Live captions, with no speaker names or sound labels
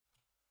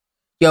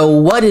Yo,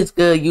 what is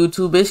good,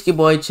 YouTube? It's your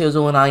boy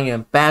Chisel, and I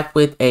am back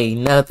with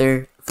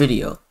another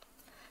video.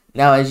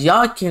 Now, as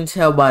y'all can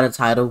tell by the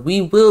title,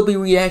 we will be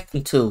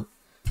reacting to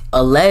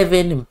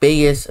 11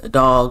 biggest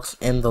dogs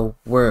in the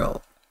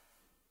world.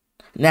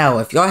 Now,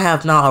 if y'all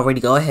have not already,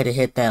 go ahead and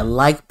hit that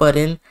like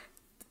button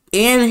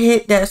and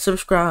hit that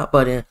subscribe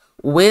button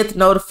with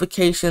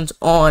notifications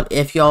on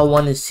if y'all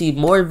want to see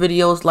more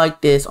videos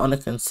like this on a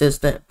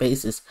consistent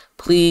basis.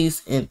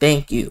 Please and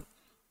thank you.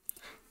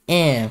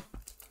 And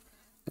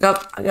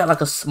I got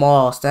like a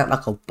small snap,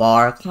 like a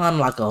bar, kind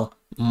of like a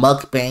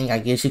mukbang. I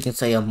guess you can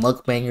say a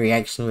mukbang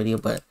reaction video,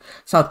 but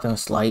something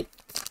slight.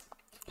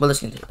 But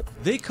let's get into it.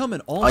 They come in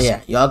all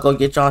y'all go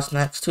get y'all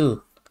snacks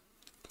too.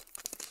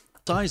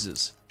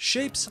 Sizes,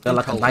 shapes, Got and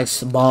like colors. a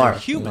nice bar. They're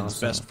humans'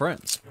 best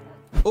friends.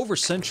 Over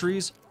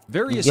centuries,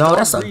 various Yo, dog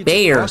that's a breeds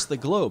bear. across the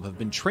globe have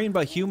been trained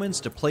by humans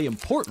to play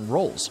important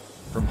roles,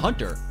 from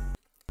hunter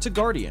to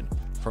guardian,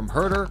 from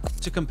herder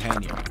to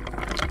companion.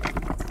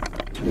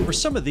 For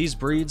some of these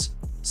breeds,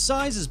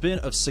 size has been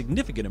of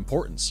significant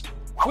importance,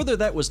 whether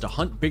that was to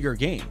hunt bigger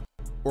game,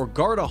 or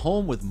guard a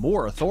home with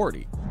more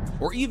authority,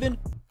 or even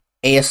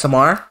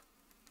ASMR.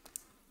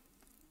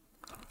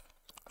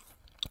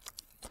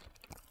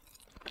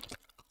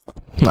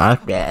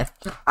 Not bad.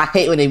 I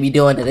hate when they be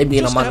doing that. They be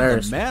on just my have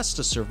nerves. the mass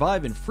to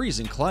survive in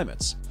freezing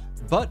climates.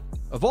 But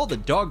of all the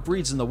dog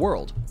breeds in the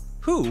world,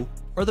 who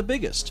are the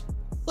biggest?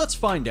 Let's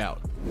find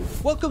out.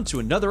 Welcome to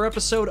another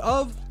episode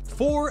of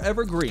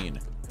Forever Green.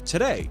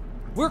 Today,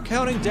 we're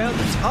counting down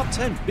the top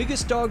 10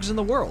 biggest dogs in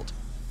the world.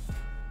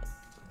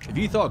 If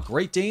you thought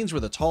Great Danes were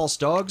the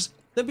tallest dogs,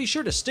 then be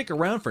sure to stick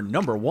around for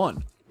number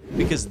 1,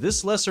 because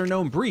this lesser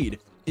known breed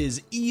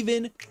is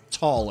even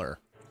taller.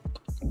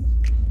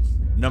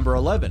 Number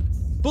 11,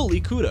 Bully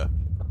Kuda.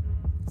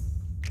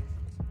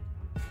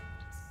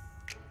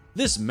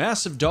 This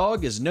massive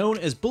dog is known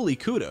as Bully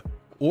Kuda,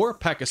 or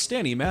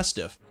Pakistani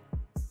Mastiff,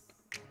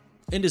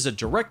 and is a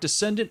direct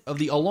descendant of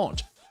the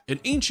Alouette, an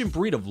ancient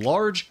breed of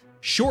large,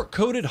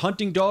 short-coated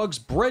hunting dogs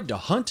bred to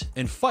hunt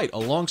and fight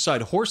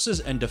alongside horses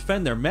and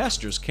defend their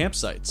masters'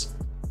 campsites.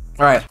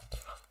 Alright.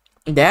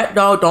 That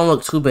dog don't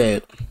look too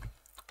big.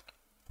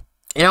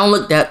 It don't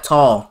look that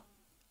tall.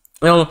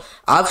 You know,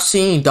 I've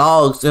seen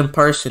dogs in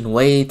person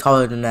way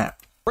taller than that.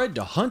 Bred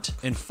to hunt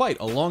and fight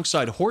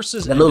alongside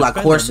horses They and look defend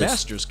like horses. their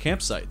masters'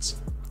 campsites.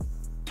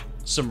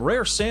 Some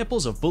rare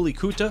samples of Bully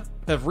Kuda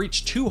have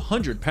reached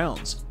 200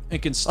 pounds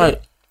and can stand.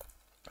 Like,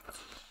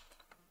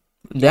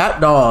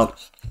 that dog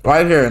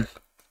right here.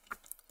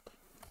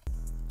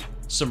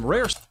 Some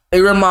rare It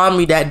remind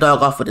me of that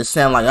dog off of the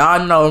Sandlot.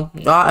 Y'all know,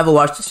 y'all ever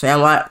watched the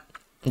Sandlot?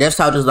 That's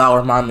how this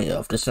dog remind me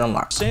of the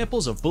Sandlot.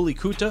 samples of Bully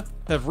Kuda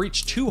have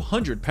reached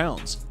 200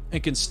 pounds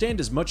and can stand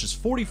as much as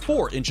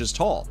 44 inches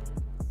tall.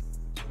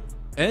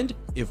 And,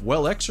 if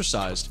well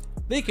exercised,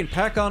 they can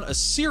pack on a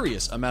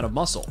serious amount of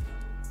muscle.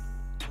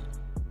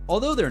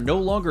 Although they're no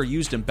longer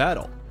used in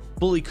battle,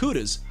 Bully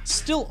Kudas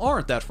still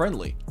aren't that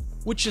friendly,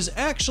 which is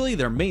actually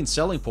their main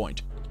selling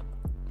point.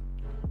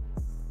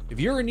 If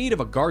you're in need of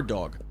a guard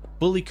dog,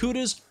 Bully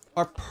Kudas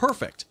are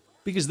perfect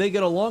because they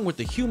get along with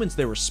the humans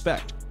they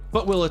respect,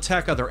 but will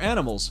attack other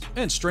animals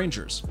and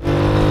strangers.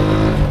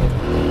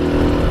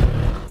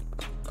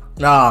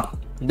 Nah,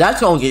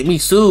 that's gonna get me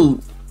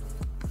sued.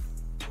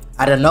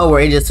 Out of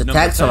nowhere, it just Number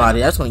attacked 10,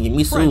 somebody. That's gonna get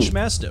me French sued.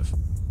 Mastiff.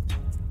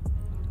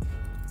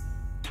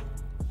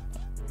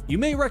 You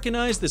may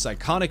recognize this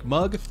iconic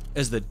mug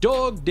as the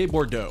Dog de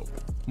Bordeaux,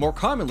 more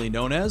commonly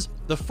known as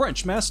the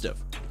French Mastiff.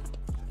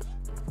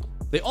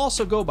 They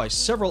also go by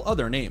several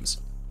other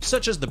names,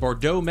 such as the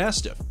Bordeaux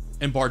Mastiff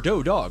and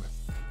Bordeaux Dog,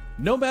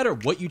 no matter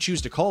what you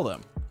choose to call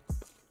them.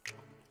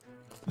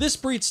 This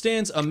breed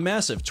stands a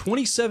massive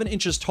 27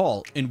 inches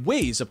tall and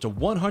weighs up to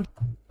 100.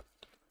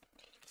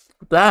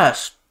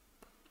 That's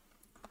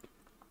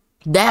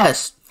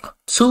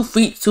 2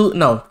 feet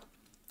no.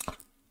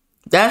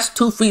 That's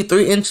 2 feet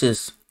 3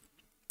 inches.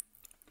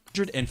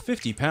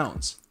 150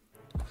 pounds.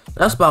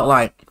 That's about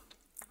like,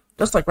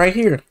 that's like right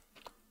here.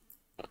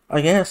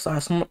 I guess I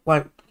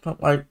like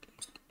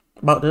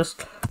about this.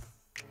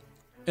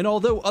 And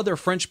although other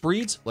French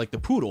breeds, like the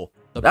Poodle,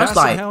 the That's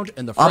Basset like Hound,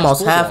 and the French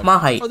almost half Bulldog my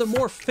height. are the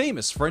more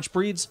famous French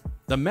breeds,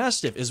 the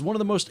Mastiff is one of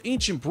the most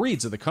ancient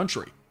breeds of the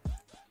country.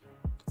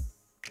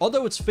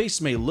 Although its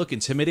face may look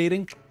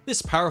intimidating,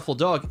 this powerful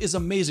dog is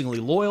amazingly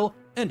loyal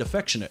and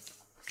affectionate.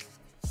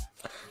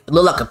 It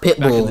look like a pit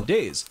Back in bull. the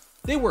days,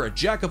 they were a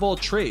jack of all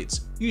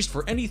trades, used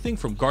for anything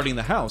from guarding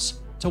the house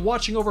to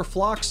watching over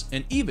flocks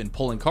and even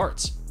pulling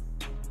carts.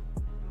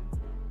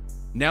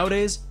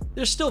 Nowadays,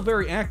 they're still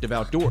very active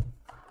outdoors,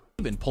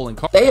 even pulling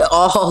They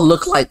all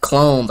look like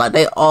clones. Like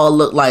they all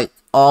look like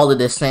all of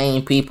the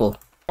same people.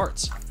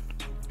 carts.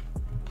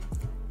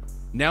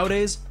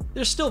 Nowadays,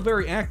 they're still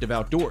very active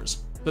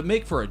outdoors, but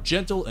make for a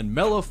gentle and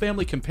mellow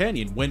family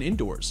companion when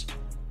indoors.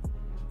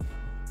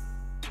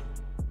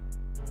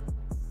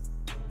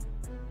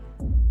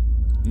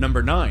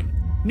 Number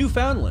 9,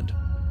 Newfoundland.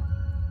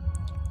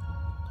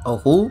 Oh,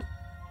 who?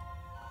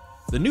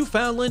 The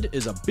Newfoundland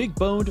is a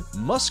big-boned,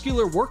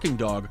 muscular working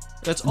dog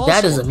that's also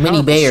That is a mini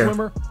powerful bear.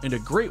 swimmer and a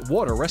great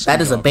water rescue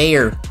That is a dog.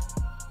 bear.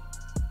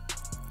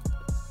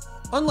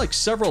 Unlike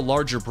several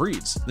larger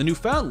breeds, the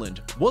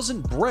Newfoundland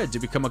wasn't bred to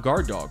become a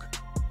guard dog.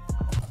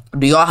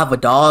 Do y'all have a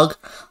dog?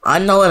 I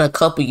know in a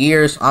couple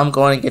years I'm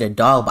going to get a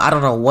dog, but I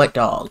don't know what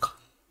dog.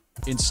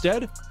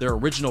 Instead, their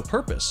original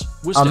purpose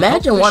was to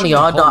Imagine help one of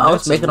y'all fishermen haul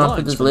dogs nets and making onto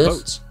lines this from list.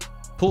 boats,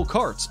 pull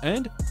carts,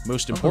 and,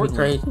 most That would be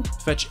importantly,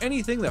 crazy. fetch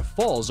anything that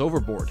falls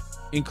overboard,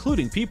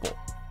 including people.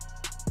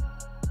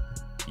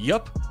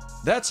 Yup,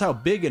 that's how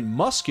big and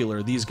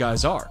muscular these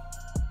guys are.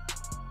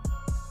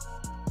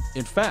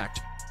 In fact,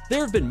 there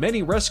have been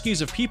many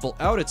rescues of people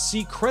out at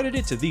sea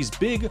credited to these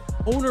big,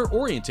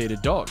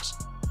 owner-orientated dogs.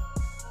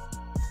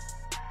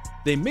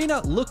 They may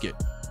not look it,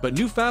 but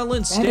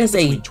Newfoundlands That stand is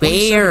a between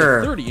 27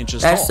 bear. to 30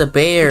 inches That's tall, a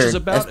bear. which is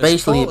about That's as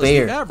basically tall a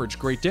bear. as the average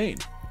Great Dane.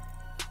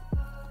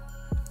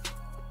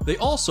 They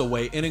also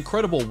weigh an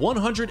incredible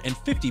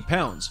 150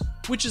 pounds,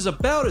 which is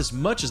about as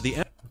much as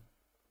the...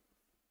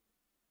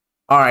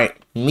 Alright,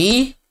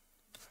 me,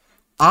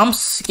 I'm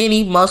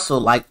skinny muscle.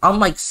 Like, I'm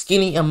like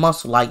skinny and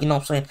muscle. Like, you know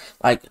what I'm saying?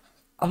 Like,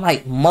 I'm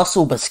like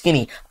muscle but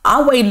skinny.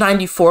 I weigh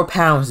 94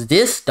 pounds.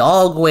 This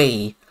dog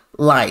weigh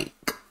like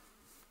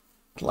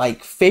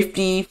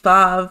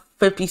 55,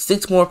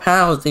 56 more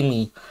pounds than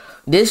me.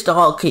 This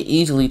dog could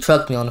easily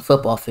truck me on the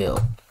football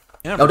field.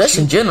 Oh, that's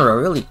in general,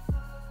 really.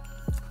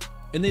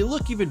 And they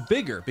look even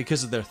bigger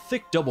because of their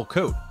thick double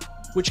coat,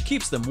 which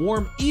keeps them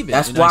warm even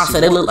That's in why I icy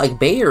said they water. look like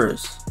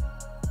bears.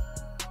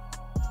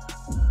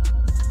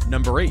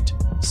 Number 8.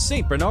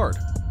 Saint Bernard.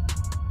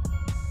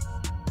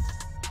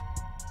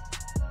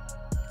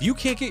 If you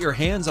can't get your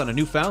hands on a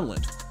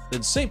Newfoundland,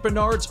 then Saint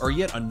Bernards are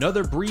yet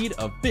another breed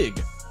of big,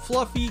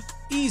 fluffy,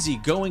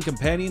 easy-going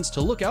companions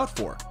to look out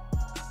for.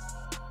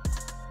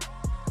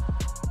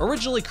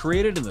 Originally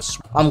created in the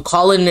I'm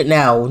calling it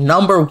now.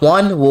 Number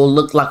 1 will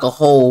look like a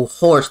whole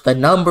horse. The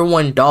number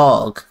 1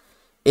 dog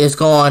is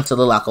going to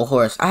look like a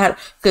horse.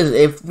 Because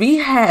if we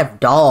have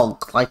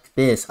dogs like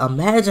this,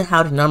 imagine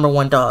how the number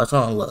 1 dog is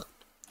gonna look.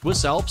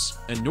 Swiss Alps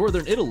and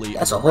northern Italy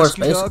That's as a horse,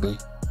 rescue dog,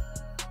 basically.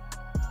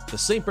 the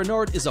Saint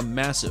Bernard is a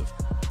massive,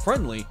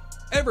 friendly,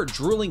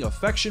 ever-drooling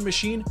affection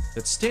machine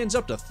that stands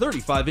up to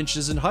 35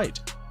 inches in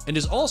height, and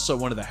is also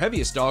one of the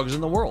heaviest dogs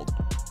in the world,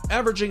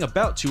 averaging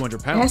about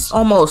 200 pounds. That's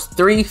almost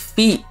 3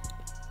 feet.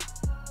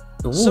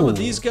 Some of Ooh.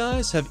 these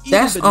guys have even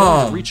That's, been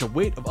known to reach a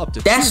weight of up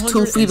to That's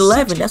 2 feet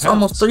 11. That's 260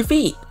 almost pounds. 3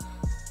 feet.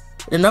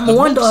 The number The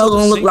 1 monks dog of the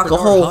gonna look Saint like a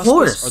Bernard whole Hospice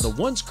horse. are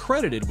the ones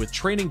credited with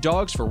training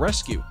dogs for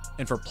rescue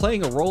and for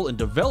playing a role in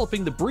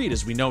developing the breed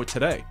as we know it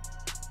today.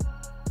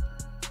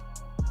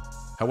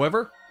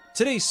 However,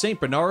 today's Saint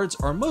Bernards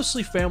are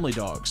mostly family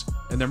dogs,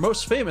 and they're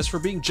most famous for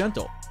being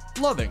gentle,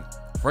 loving,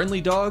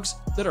 friendly dogs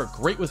that are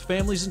great with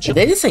families and Did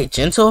they children. just say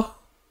gentle?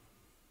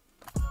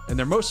 And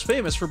they're most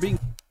famous for being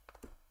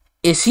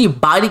Is he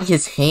biting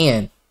his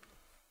hand?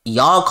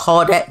 Y'all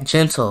call that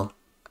gentle.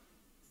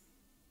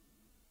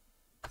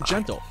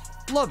 gentle,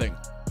 loving,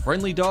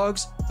 friendly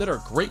dogs that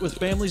are great with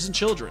families and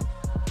children.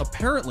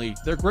 Apparently,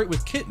 they're great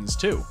with kittens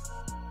too.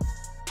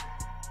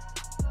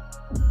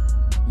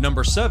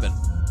 Number 7.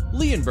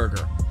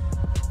 Leonberger.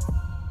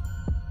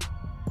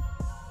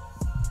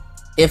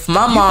 If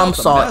my You mom thought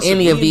the saw massive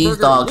any of these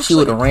Leonberger dogs, looks she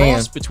would like have a ran.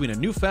 cross between a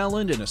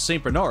Newfoundland and a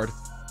Saint Bernard.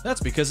 That's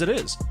because it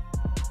is.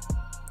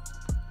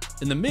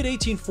 In the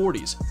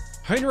mid-1840s,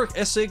 Heinrich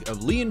Essig of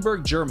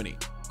Leonberg, Germany,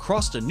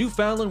 crossed a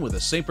Newfoundland with a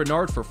Saint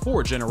Bernard for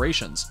 4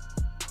 generations.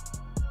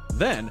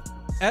 Then,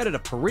 added a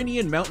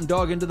Pyrenean mountain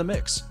dog into the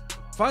mix,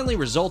 finally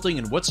resulting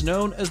in what's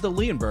known as the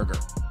Leonberger.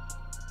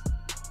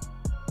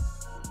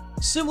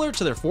 Similar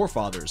to their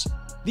forefathers,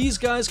 these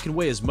guys can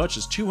weigh as much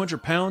as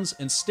 200 pounds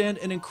and stand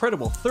an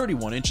incredible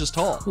 31 inches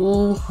tall.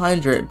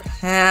 200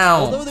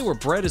 pounds. Although they were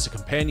bred as a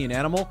companion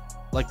animal,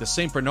 like the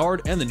Saint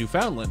Bernard and the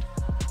Newfoundland,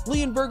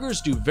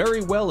 Leonbergers do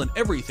very well in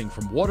everything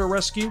from water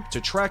rescue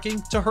to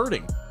tracking to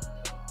herding.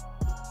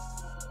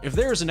 If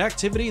there is an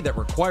activity that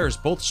requires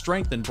both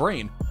strength and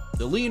brain,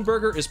 the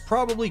Leonberger is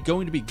probably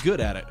going to be good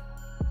at it.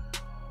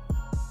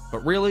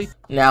 But really,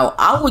 Now,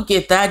 I would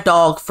get that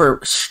dog for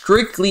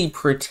strictly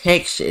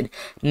protection.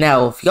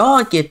 Now, if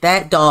y'all get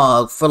that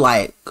dog for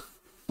like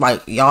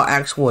y'all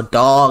actual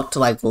dog to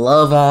like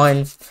love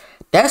on,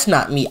 that's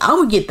not me. I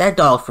would get that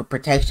dog for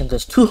protection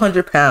because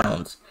 200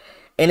 pounds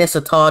and it's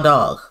a tall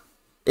dog.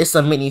 It's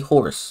a mini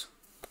horse.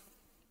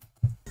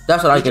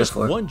 That's what I they're get it just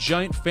for. one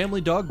giant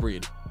family dog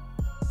breed.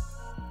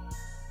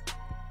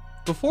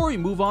 Before we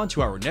move on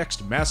to our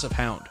next massive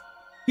hound,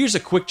 here's a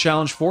quick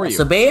challenge for It's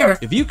you. a bear.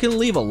 If you can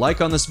leave a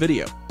like on this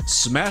video,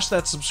 smash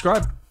that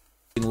subscribe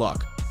button.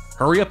 Luck.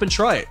 Hurry up and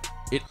try it.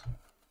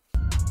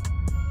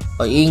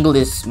 A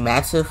English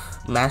mastiff,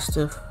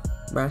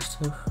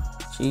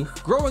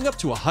 chief. Growing up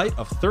to a height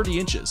of 30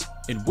 inches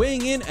and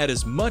weighing in at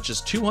as much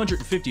as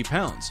 250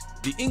 pounds,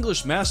 the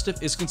English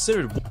Mastiff is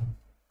considered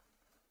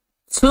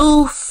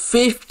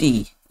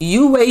 250.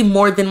 You weigh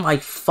more than my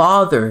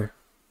father.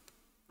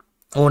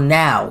 Well,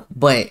 now,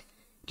 but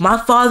my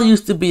father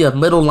used to be a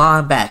middle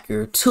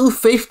linebacker.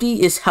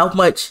 250 is how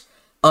much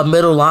a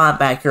middle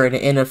linebacker in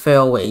the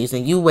NFL weighs,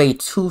 and you weigh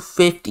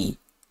 250.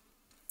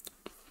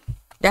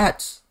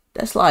 That's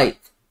like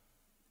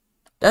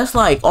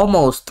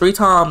almost 3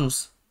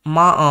 times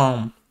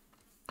my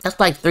That's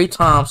like 3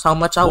 times how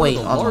much I weigh.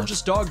 One of the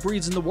largest dog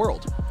breeds in the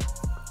world.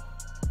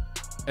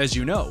 As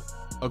you know,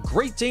 a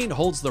Great Dane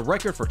holds the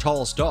record for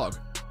tallest dog,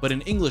 but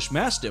an English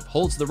Mastiff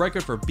holds the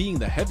record for being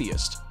the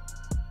heaviest.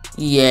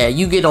 Yeah,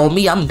 you get on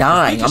me, I'm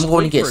dying. I'm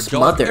going to get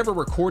smothered. The ever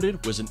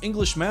recorded was an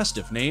English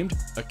Mastiff named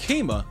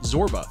Akema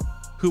Zorba,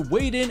 who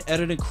weighed in at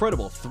an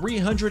incredible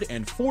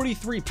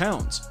 343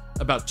 pounds,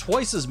 about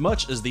twice as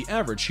much as the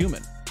average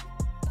human.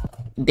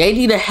 They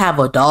need to have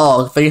a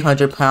dog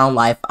 300-pound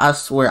life. I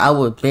swear I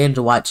would binge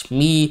watch.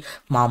 Me,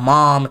 my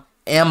mom,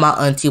 and my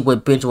auntie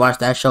would binge watch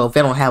that show if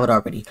they don't have it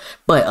already.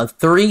 But a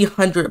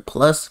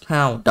 300+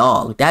 pound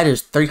dog, that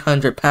is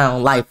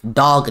 300-pound life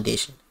dog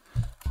edition.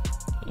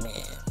 Man,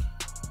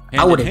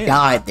 I would have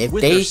died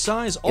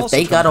if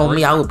they got on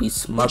me. I would be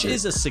smothered. Which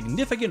is a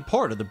significant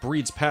part of the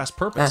breed's past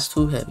purpose. That's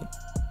too heavy.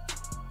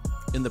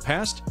 In the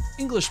past,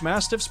 English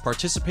Mastiffs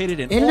participated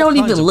in it all don't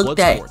kinds even of look blood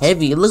that sports,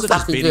 heavy. It looks such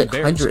like as a baiting good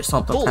bears,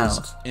 100-something bulls,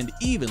 pounds. and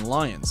even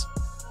lions.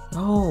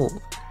 No.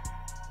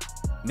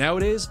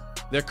 Nowadays,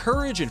 their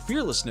courage and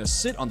fearlessness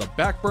sit on the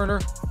back burner,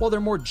 while their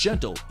more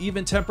gentle,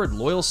 even-tempered,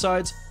 loyal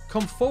sides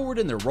come forward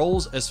in their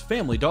roles as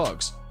family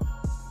dogs.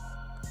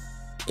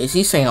 Is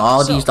he saying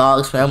all these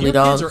dogs family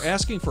dogs? If your kids are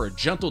asking for a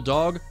gentle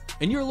dog,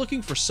 and you're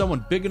looking for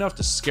someone big enough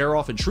to scare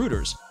off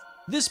intruders,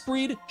 this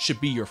breed should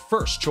be your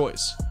first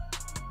choice.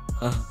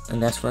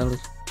 And that's friendly?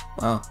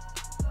 Wow.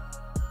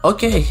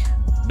 Okay.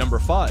 Number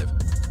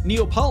 5.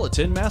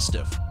 Neapolitan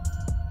Mastiff.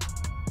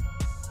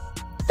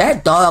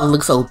 That dog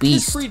looks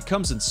obese. This breed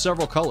comes in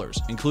several colors,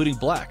 including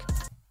black.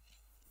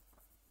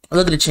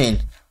 Look at the chin.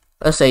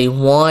 Let's say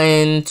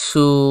 1,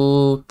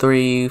 2,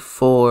 3,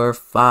 4,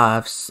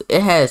 5.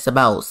 It has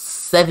about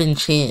 7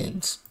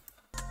 chins.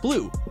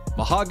 Blue,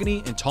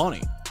 mahogany, and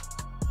tawny.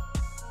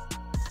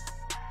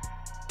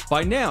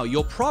 By now,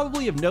 you'll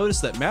probably have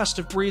noticed that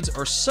Mastiff breeds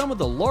are some of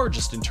the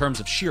largest in terms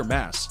of sheer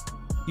mass,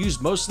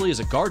 used mostly as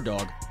a guard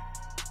dog.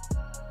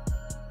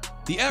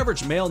 The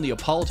average male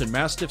Neapolitan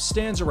Mastiff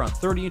stands around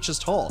 30 inches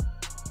tall.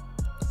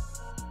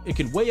 It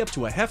can weigh up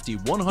to a hefty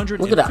 155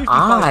 Look at the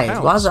eyes.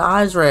 pounds. Why's the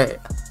eyes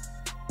red?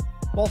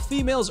 While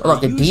females are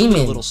like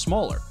usually a little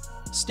smaller,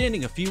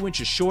 standing a few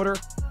inches shorter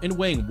and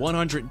weighing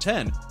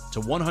 110 to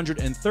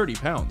 130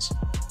 pounds.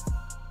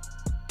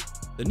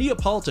 The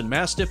Neapolitan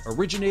Mastiff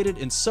originated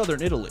in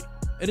southern Italy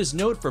and is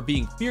known for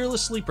being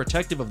fearlessly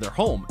protective of their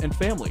home and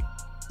family,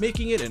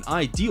 making it an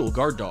ideal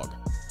guard dog,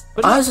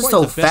 but not quite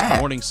the best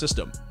warning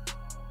system.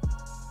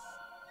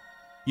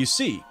 You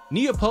see,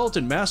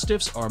 Neapolitan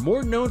Mastiffs are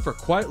more known for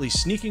quietly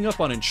sneaking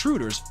up on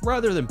intruders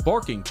rather than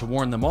barking to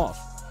warn them off.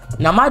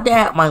 Now my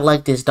dad might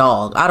like this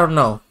dog. I don't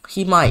know.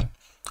 He might.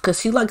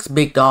 Because he likes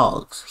big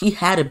dogs. He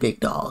had a big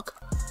dog.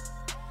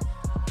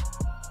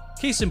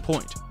 Case in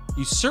point,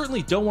 you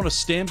certainly don't want to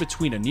stand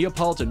between a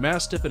Neapolitan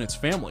Mastiff and its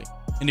family.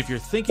 And if you're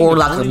thinking or of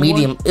like a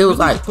medium, it was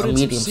like a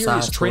medium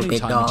size training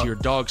big time dog into your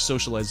dog's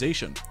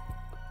socialization.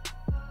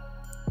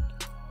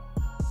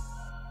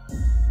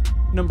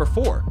 Number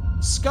 4,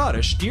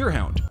 Scottish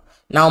Deerhound.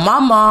 Now my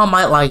mom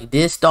might like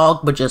this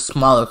dog, but just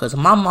smaller. Cause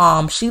my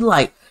mom, she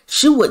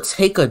would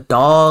take a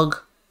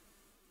dog,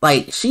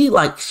 she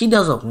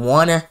doesn't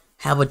wanna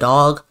have a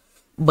dog,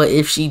 but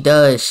if she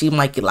does, she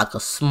might get like a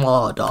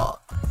small dog.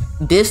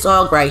 This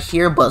dog right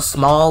here, but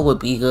small, would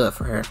be good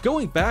for her.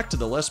 Going back to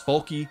the less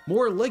bulky,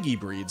 more leggy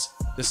breeds,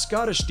 the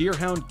Scottish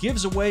Deerhound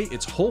gives away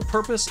its whole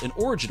purpose and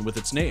origin with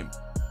its name.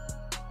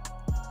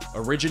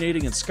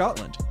 Originating in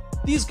Scotland,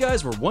 these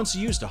guys were once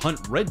used to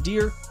hunt red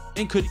deer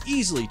and could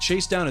easily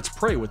chase down its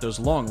prey with those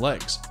long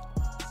legs.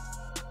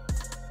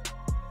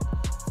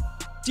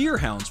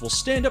 Deerhounds will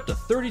stand up to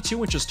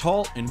 32 inches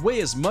tall and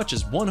weigh as much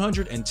as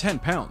 110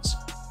 pounds.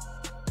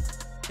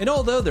 And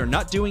although they're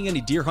not doing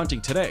any deer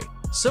hunting today,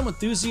 some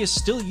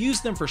enthusiasts still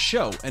use them for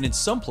show and in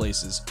some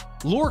places,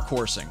 lure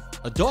coursing,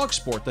 a dog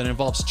sport that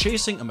involves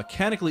chasing a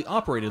mechanically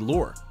operated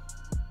lure.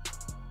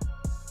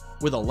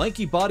 With a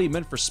lanky body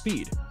meant for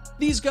speed,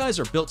 these guys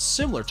are built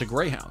similar to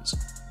greyhounds.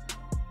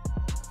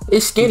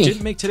 It's skinny. It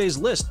didn't make today's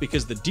list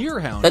because the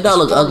Deerhound is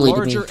far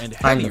larger and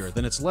heavier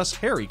than its less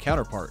hairy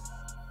counterpart.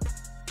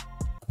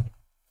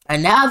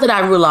 And now that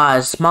I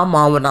realize my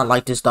mom would not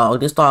like this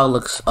dog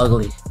looks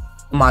ugly,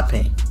 in my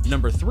opinion.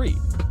 Number 3,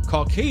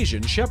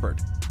 Caucasian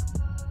Shepherd.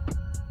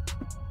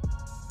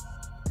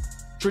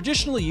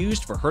 Traditionally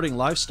used for herding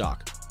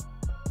livestock,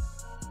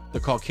 the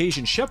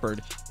Caucasian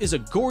Shepherd is a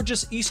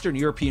gorgeous Eastern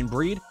European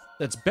breed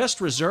that's best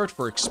reserved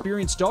for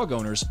experienced dog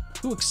owners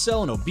who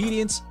excel in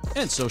obedience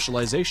and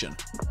socialization.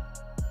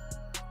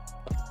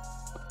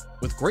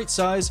 With great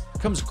size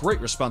comes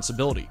great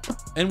responsibility,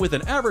 and with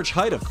an average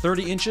height of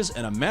 30 inches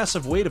and a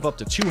massive weight of up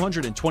to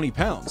 220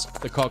 pounds,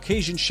 the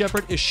Caucasian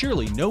Shepherd is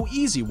surely no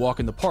easy walk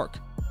in the park,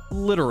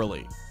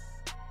 literally.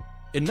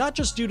 And not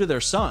just due to their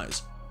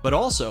size, but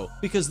also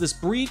because this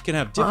breed can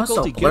have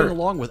difficulty getting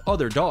along with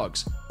other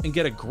dogs and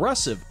get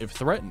aggressive if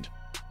threatened.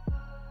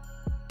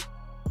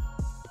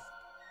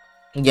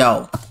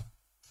 Yo.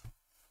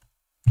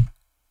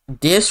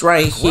 This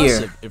right here.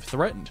 Aggressive if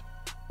threatened.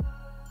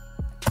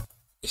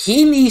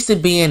 He needs to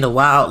be in the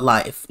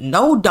wildlife.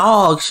 No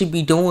dog should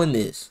be doing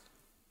this.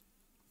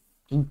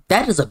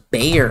 That is a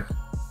bear.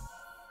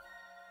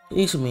 He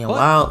needs to be in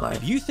wildlife.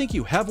 If you think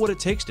you have what it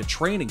takes to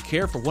train and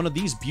care for one of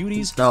these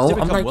beauties No, to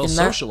I'm become not well getting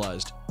that.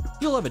 socialized,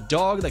 you'll have a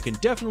dog that can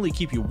definitely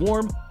keep you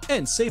warm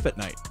and safe at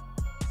night.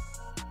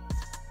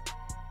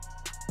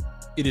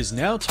 It is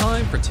now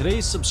time for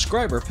today's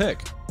subscriber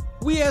pick.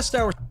 We asked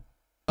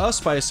us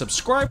by a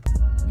subscriber.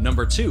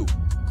 Number 2,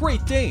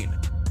 Great Dane.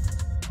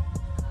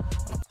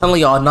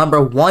 Telling y'all,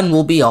 number 1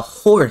 will be a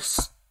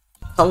horse.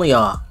 Telling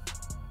y'all.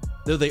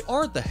 Though they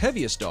aren't the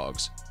heaviest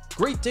dogs,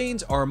 Great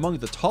Danes are among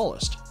the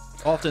tallest.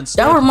 Often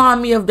That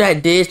remind me of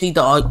that Disney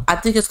dog. I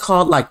think it's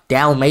called like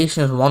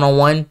Dalmatians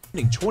 101.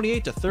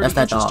 28 to 30 That's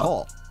that inches dog.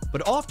 tall,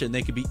 but often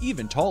they can be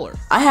even taller.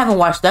 I haven't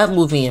watched that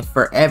movie in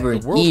forever.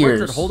 The world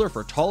Years. record holder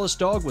for tallest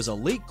dog was a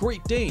late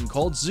Great Dane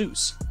called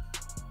Zeus,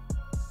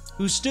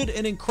 who stood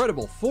an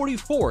incredible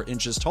 44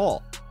 inches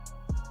tall.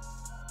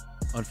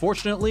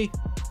 Unfortunately,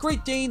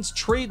 Great Danes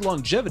trade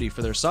longevity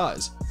for their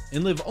size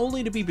and live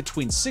only to be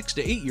between 6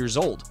 to 8 years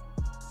old,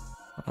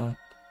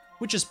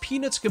 which is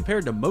peanuts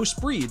compared to most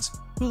breeds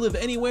who live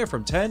anywhere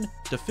from 10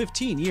 to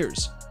 15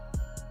 years.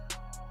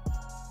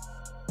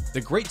 The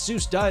Great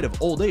Zeus died of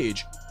old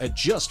age at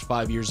just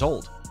 5 years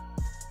old.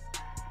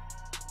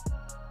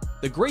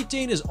 The Great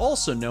Dane is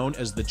also known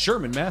as the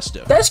German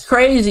Mastiff. That's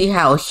crazy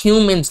how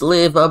humans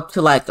live up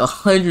to like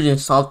 100 and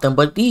something,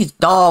 but these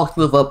dogs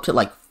live up to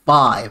like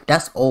 5.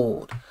 That's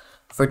old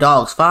for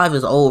dogs. 5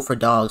 is old for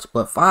dogs,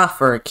 but 5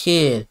 for a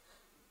kid.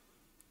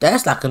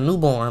 That's like a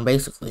newborn,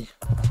 basically.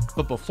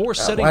 But before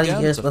setting why do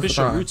down you its guys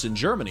official listen on? roots in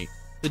Germany,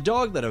 the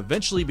dog that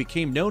eventually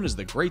became known as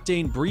the Great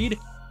Dane breed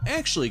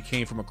actually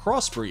came from a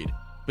crossbreed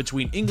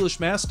between English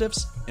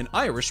Mastiffs and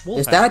Irish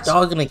Wolfhounds. Is that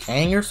dog in a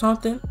gang or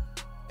something?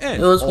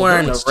 And It was although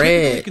wearing it's a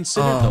red, typically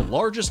considered the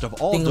largest of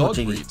all dog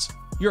thingamajiggy. breeds,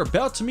 you're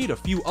about to meet a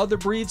few other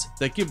breeds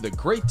that give the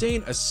Great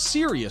Dane a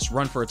serious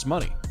run for its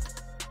money.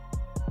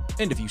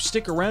 And if you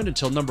stick around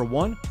until number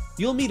 1,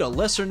 you'll meet a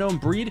lesser known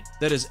breed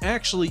that is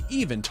actually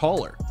even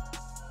taller.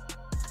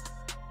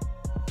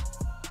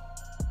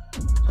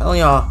 Tell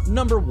y'all.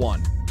 Number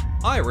 1,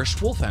 Irish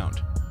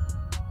Wolfhound.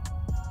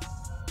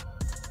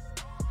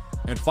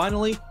 And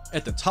finally,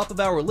 at the top of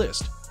our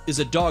list is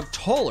a dog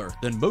taller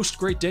than most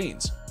Great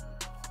Danes.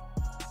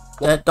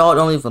 That dog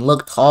don't even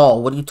look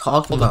tall. What are you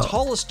talking While the about?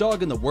 tallest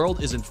dog in the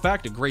world is in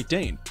fact a Great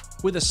Dane,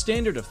 with a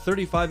standard of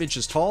 35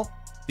 inches tall,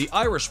 the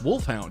Irish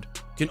Wolfhound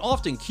can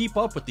often keep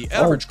up with the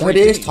average that Great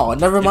is Dane, tall.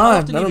 Never and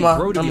mind, often never even mind,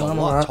 grow to be never a mind,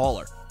 lot never mind.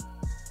 taller.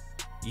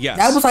 Yes,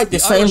 That was like the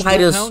same Irish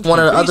height as Wolfhound one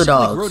of can the other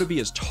basically dogs. grow to be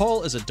as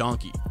tall as a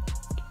donkey.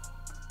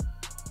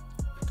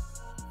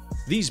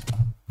 These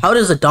How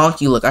does a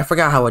donkey look? I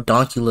forgot how a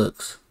donkey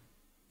looks.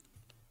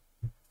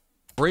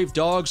 brave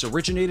dogs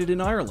originated in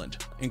Ireland,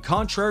 and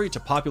contrary to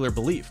popular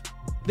belief,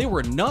 they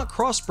were not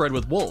crossbred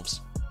with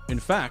wolves. In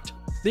fact,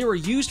 they were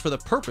used for the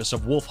purpose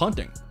of wolf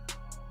hunting.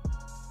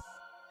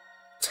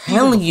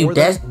 Telling you Before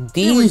that then,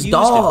 they were these used in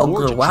dogs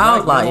war are to drag men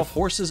off wildlife.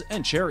 horses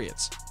and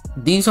chariots.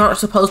 These aren't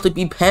supposed to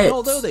be pets. And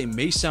although they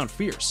may sound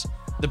fierce,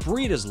 the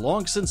breed has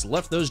long since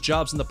left those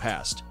jobs in the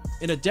past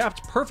and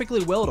adapt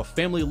perfectly well to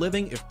family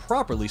living if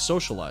properly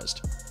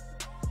socialized.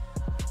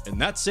 And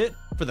that's it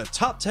for the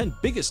top 10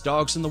 biggest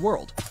dogs in the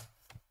world.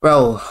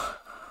 Bro,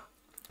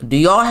 do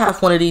y'all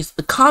have one of these?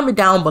 Comment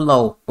down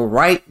below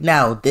right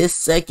now, this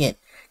second.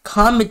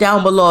 Comment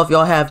down below if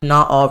y'all have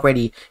not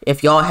already,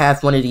 if y'all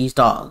have one of these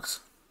dogs.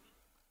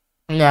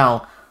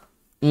 Now,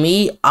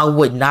 me, I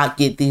would not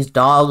get these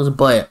dogs,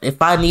 but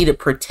if I needed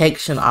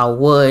protection, I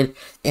would.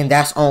 And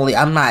that's only,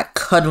 I'm not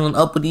cuddling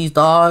up with these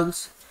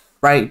dogs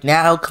right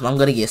now because I'm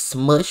going to get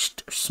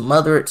smushed,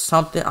 smothered,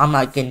 something. I'm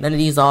not getting none of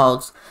these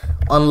dogs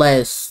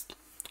unless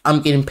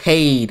I'm getting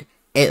paid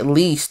at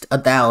least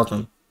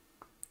 $1,000.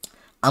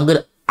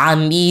 I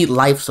need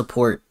life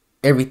support,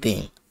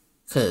 everything.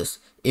 Because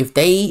if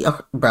they,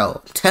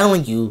 bro, I'm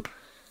telling you,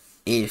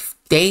 if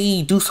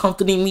they do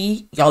something to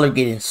me, y'all are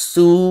getting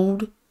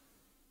sued.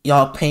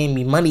 Y'all paying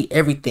me money,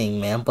 everything,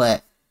 man.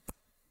 But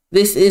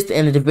this is the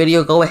end of the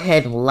video. Go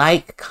ahead and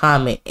like,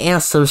 comment,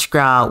 and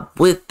subscribe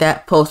with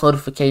that post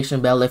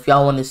notification bell if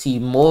y'all want to see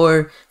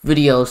more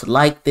videos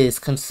like this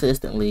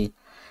consistently.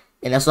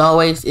 And as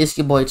always, it's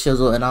your boy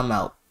Chisel, and I'm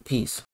out. Peace.